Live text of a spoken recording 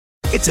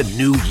It's a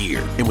new year,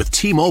 and with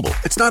T-Mobile,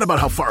 it's not about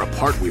how far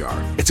apart we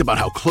are. It's about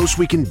how close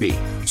we can be.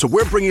 So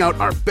we're bringing out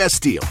our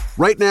best deal.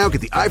 Right now, get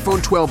the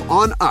iPhone 12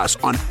 on us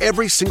on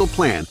every single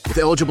plan with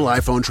eligible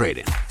iPhone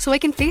trade-in. So I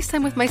can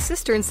FaceTime with my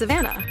sister in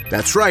Savannah.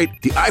 That's right,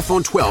 the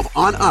iPhone 12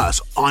 on us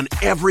on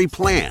every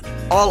plan.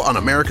 All on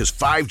America's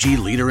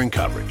 5G leader in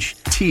coverage.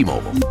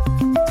 T-Mobile.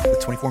 With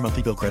 24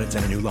 monthly bill credits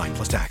and a new line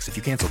plus tax. If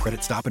you cancel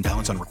credit, stop and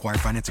balance on required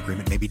finance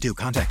agreement may be due.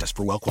 Contact us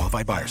for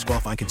well-qualified buyers.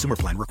 Qualifying consumer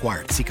plan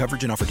required. See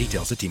coverage and offer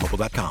details at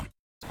T-Mobile.com.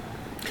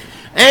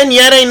 And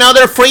yet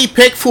another free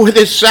pick for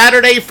this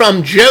Saturday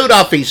from Joe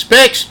Duffy's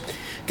Picks.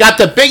 Got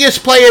the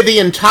biggest play of the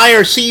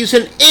entire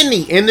season in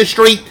the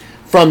industry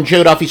from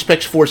Joe Duffy's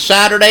Picks for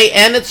Saturday.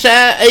 And it's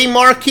a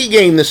marquee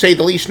game, to say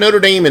the least. Notre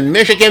Dame and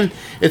Michigan.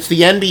 It's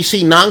the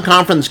NBC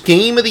non-conference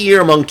game of the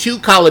year among two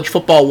college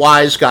football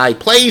wise guy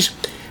plays.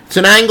 It's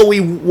an angle we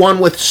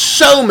won with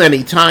so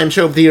many times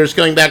over the years,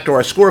 going back to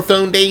our score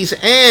phone days.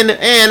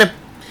 And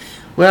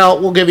well,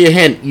 we'll give you a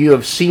hint. You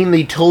have seen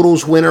the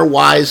totals winner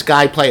wise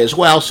guy play as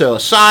well. So a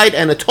side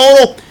and a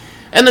total.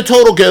 And the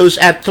total goes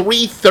at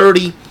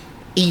 3:30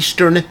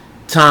 Eastern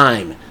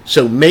Time.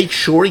 So make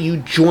sure you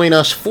join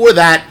us for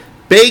that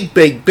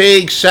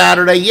big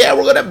Saturday. Yeah,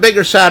 we're going to have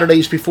bigger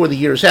Saturdays before the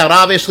year's out,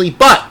 obviously.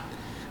 But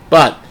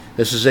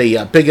this is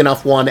a big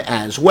enough one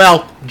as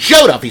well.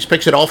 Joe Duffy's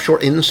Picks at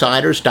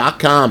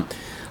offshoreinsiders.com.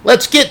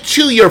 Let's get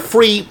to your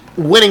free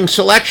winning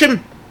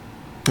selection.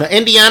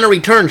 Indiana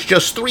returns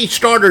just 3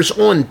 starters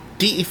on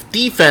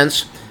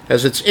defense,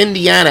 as it's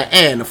Indiana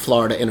and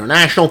Florida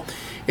International.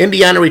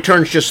 Indiana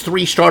returns just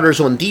 3 starters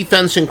on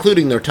defense,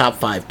 including their top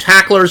 5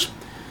 tacklers.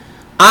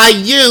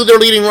 IU, their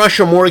leading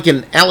rusher,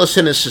 Morgan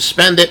Ellison, is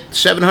suspended.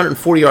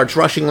 740 yards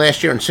rushing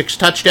last year and 6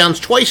 touchdowns,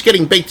 twice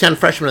getting Big Ten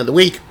Freshman of the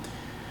Week.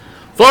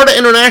 Florida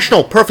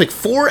International, perfect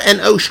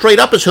 4-0 straight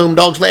up as home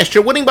dogs last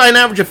year, winning by an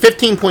average of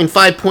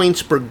 15.5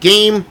 points per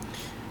game.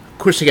 Of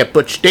course, they got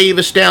Butch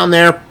Davis down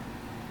there.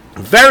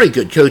 Very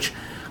good coach.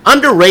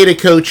 Underrated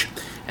coach.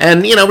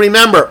 And,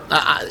 remember,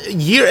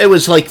 it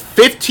was like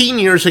 15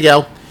 years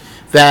ago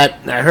that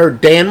I heard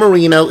Dan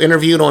Marino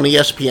interviewed on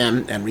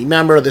ESPN. And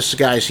remember, this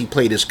guy's, he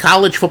played his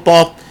college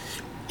football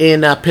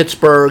in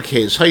Pittsburgh,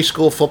 his high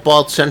school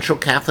football at Central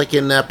Catholic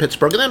in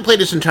Pittsburgh, and then played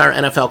his entire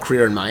NFL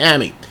career in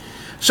Miami.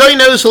 So he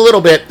knows a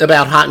little bit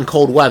about hot and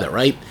cold weather,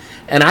 right?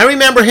 And I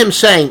remember him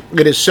saying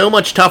it is so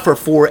much tougher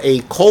for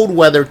a cold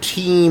weather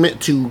team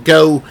to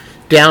go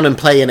down and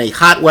play in a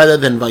hot weather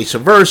than vice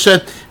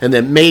versa, and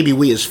that maybe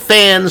we as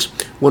fans,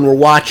 when we're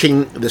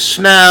watching the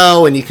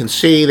snow, and you can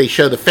see they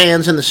show the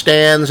fans in the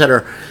stands that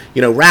are,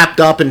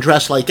 wrapped up and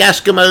dressed like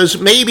Eskimos,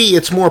 maybe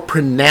it's more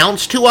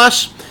pronounced to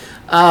us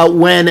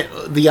when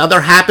the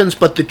other happens.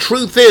 But the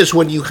truth is,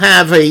 when you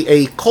have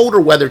a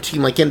colder weather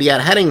team like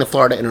Indiana heading to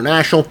Florida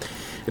International,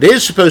 it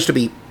is supposed to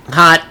be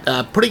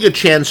hot, pretty good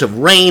chance of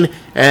rain,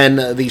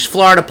 and these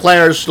Florida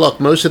players, look,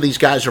 most of these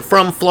guys are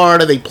from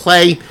Florida, they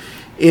play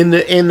in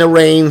the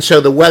rain, so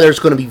the weather is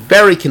going to be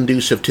very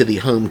conducive to the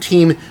home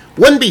team.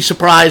 Wouldn't be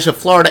surprised if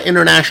Florida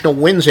International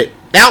wins it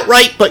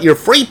outright, but your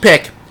free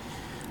pick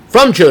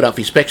from Joe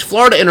Duffy's Picks,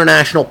 Florida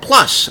International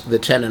plus the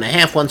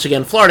 10.5. Once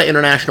again, Florida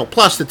International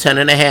plus the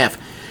 10.5.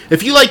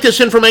 If you like this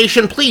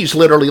information, please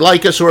literally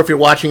like us, or if you're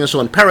watching us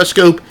on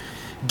Periscope,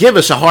 give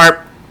us a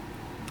heart.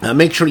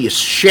 Make sure you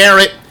share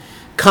it,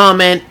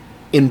 comment,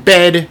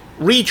 embed,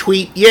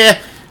 retweet. Yeah,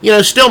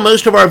 still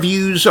most of our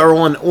views are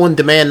on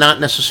demand, not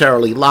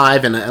necessarily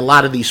live, and a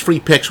lot of these free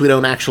picks we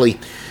don't actually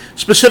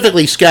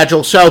specifically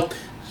schedule. So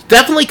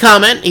definitely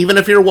comment, even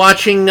if you're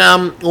watching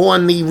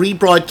on the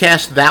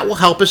rebroadcast. That will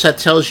help us. That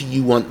tells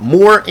you want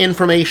more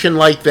information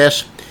like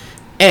this.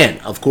 And,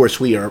 of course,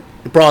 we are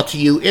brought to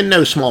you in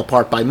no small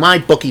part by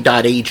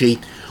MyBookie.ag,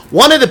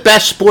 one of the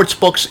best sports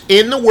books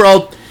in the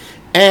world.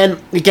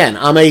 And, again,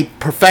 I'm a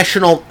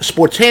professional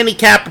sports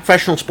handicap,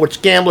 professional sports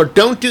gambler.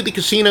 Don't do the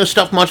casino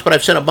stuff much, but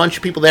I've seen a bunch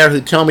of people there who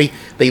tell me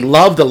they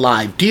love the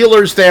live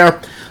dealers there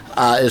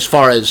as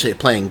far as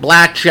playing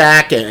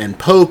blackjack and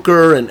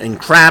poker and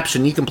craps,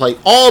 and you can play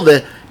all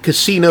the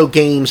casino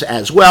games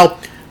as well.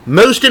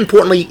 Most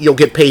importantly, you'll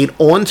get paid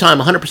on time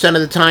 100%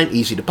 of the time.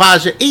 Easy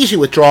deposit, easy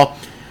withdrawal.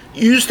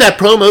 Use that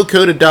promo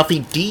code of Duffy,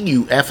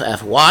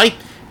 D-U-F-F-Y,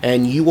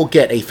 and you will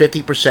get a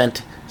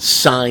 50%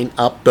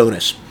 sign-up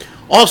bonus.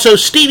 Also,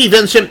 Stevie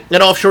Vincent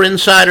at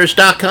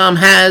offshoreinsiders.com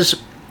has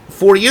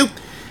for you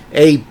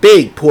a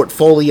big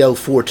portfolio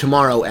for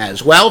tomorrow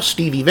as well.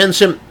 Stevie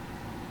Vincent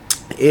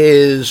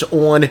is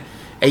on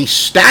a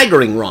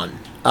staggering run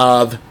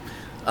of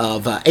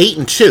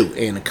 8-2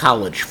 in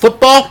college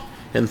football.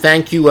 And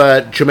thank you,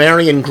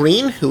 Jamarian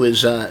Green, who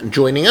is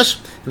joining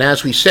us. And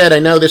as we said, I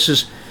know this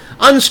is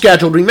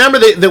unscheduled. Remember,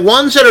 the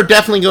ones that are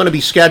definitely going to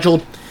be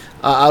scheduled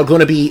are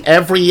going to be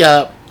every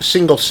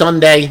single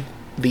Sunday.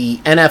 The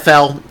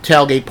NFL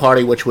tailgate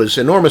party, which was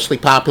enormously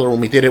popular when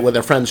we did it with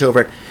our friends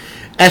over at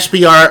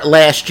SBR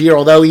last year,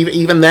 although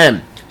even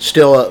then,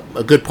 still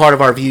a good part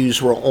of our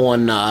views were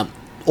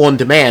on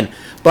demand.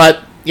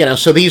 But,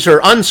 so these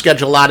are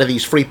unscheduled, a lot of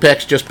these free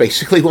picks, just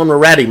basically when we're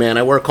ready, man.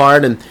 I work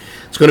hard, and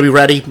it's going to be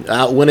ready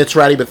when it's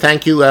ready. But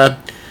thank you,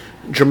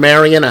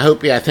 Jamarian.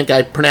 I think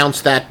I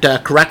pronounced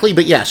that correctly.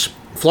 But yes,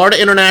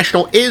 Florida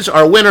International is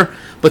our winner.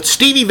 But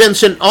Stevie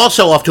Vincent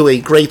also off to a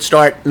great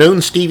start.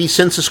 Known Stevie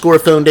since the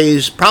Scorephone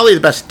days. Probably the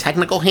best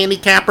technical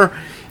handicapper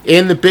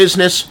in the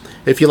business.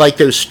 If you like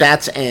those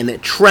stats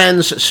and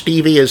trends,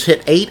 Stevie has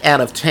hit 8 out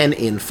of 10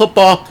 in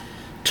football.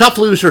 Tough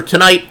loser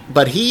tonight,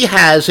 but he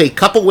has a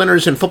couple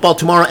winners in football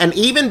tomorrow, and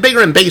even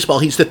bigger in baseball.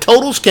 He's the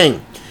totals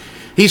king.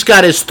 He's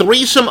got his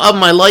threesome of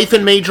my life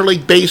in Major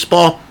League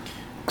Baseball.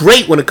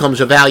 Great when it comes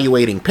to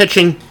evaluating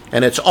pitching,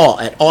 and it's all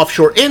at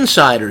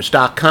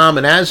offshoreinsiders.com.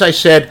 And as I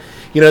said,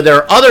 there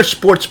are other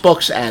sports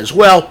books as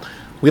well.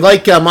 We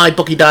like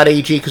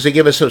mybookie.ag because they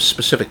give us a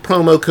specific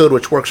promo code,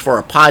 which works for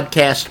our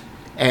podcast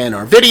and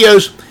our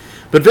videos.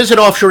 But visit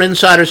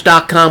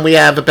offshoreinsiders.com. We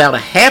have about a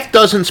half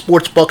dozen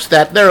sports books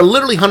there are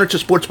literally hundreds of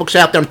sports books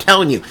out there. I'm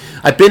telling you,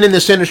 I've been in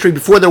this industry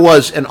before there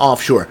was an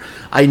offshore.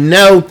 I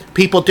know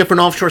people at different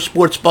offshore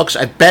sports books.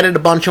 I've betted a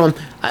bunch of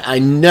them. I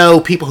know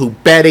people who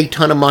bet a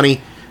ton of money.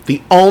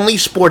 The only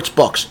sports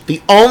books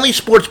that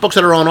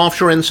are on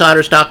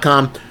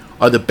offshoreinsiders.com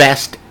are the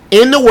best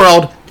in the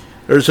world.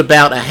 There's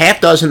about a half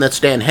dozen that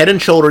stand head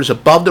and shoulders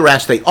above the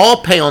rest. They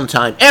all pay on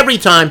time, every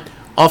time.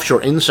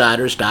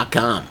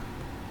 offshoreinsiders.com.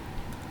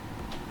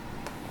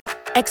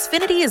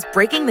 Xfinity is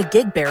breaking the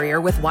gig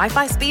barrier with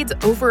Wi-Fi speeds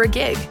over a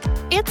gig.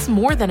 It's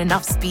more than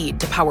enough speed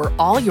to power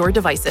all your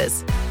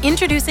devices.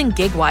 Introducing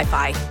Gig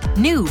Wi-Fi,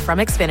 new from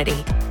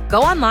Xfinity.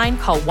 Go online,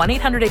 call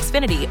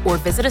 1-800-XFINITY, or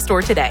visit a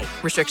store today.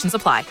 Restrictions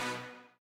apply.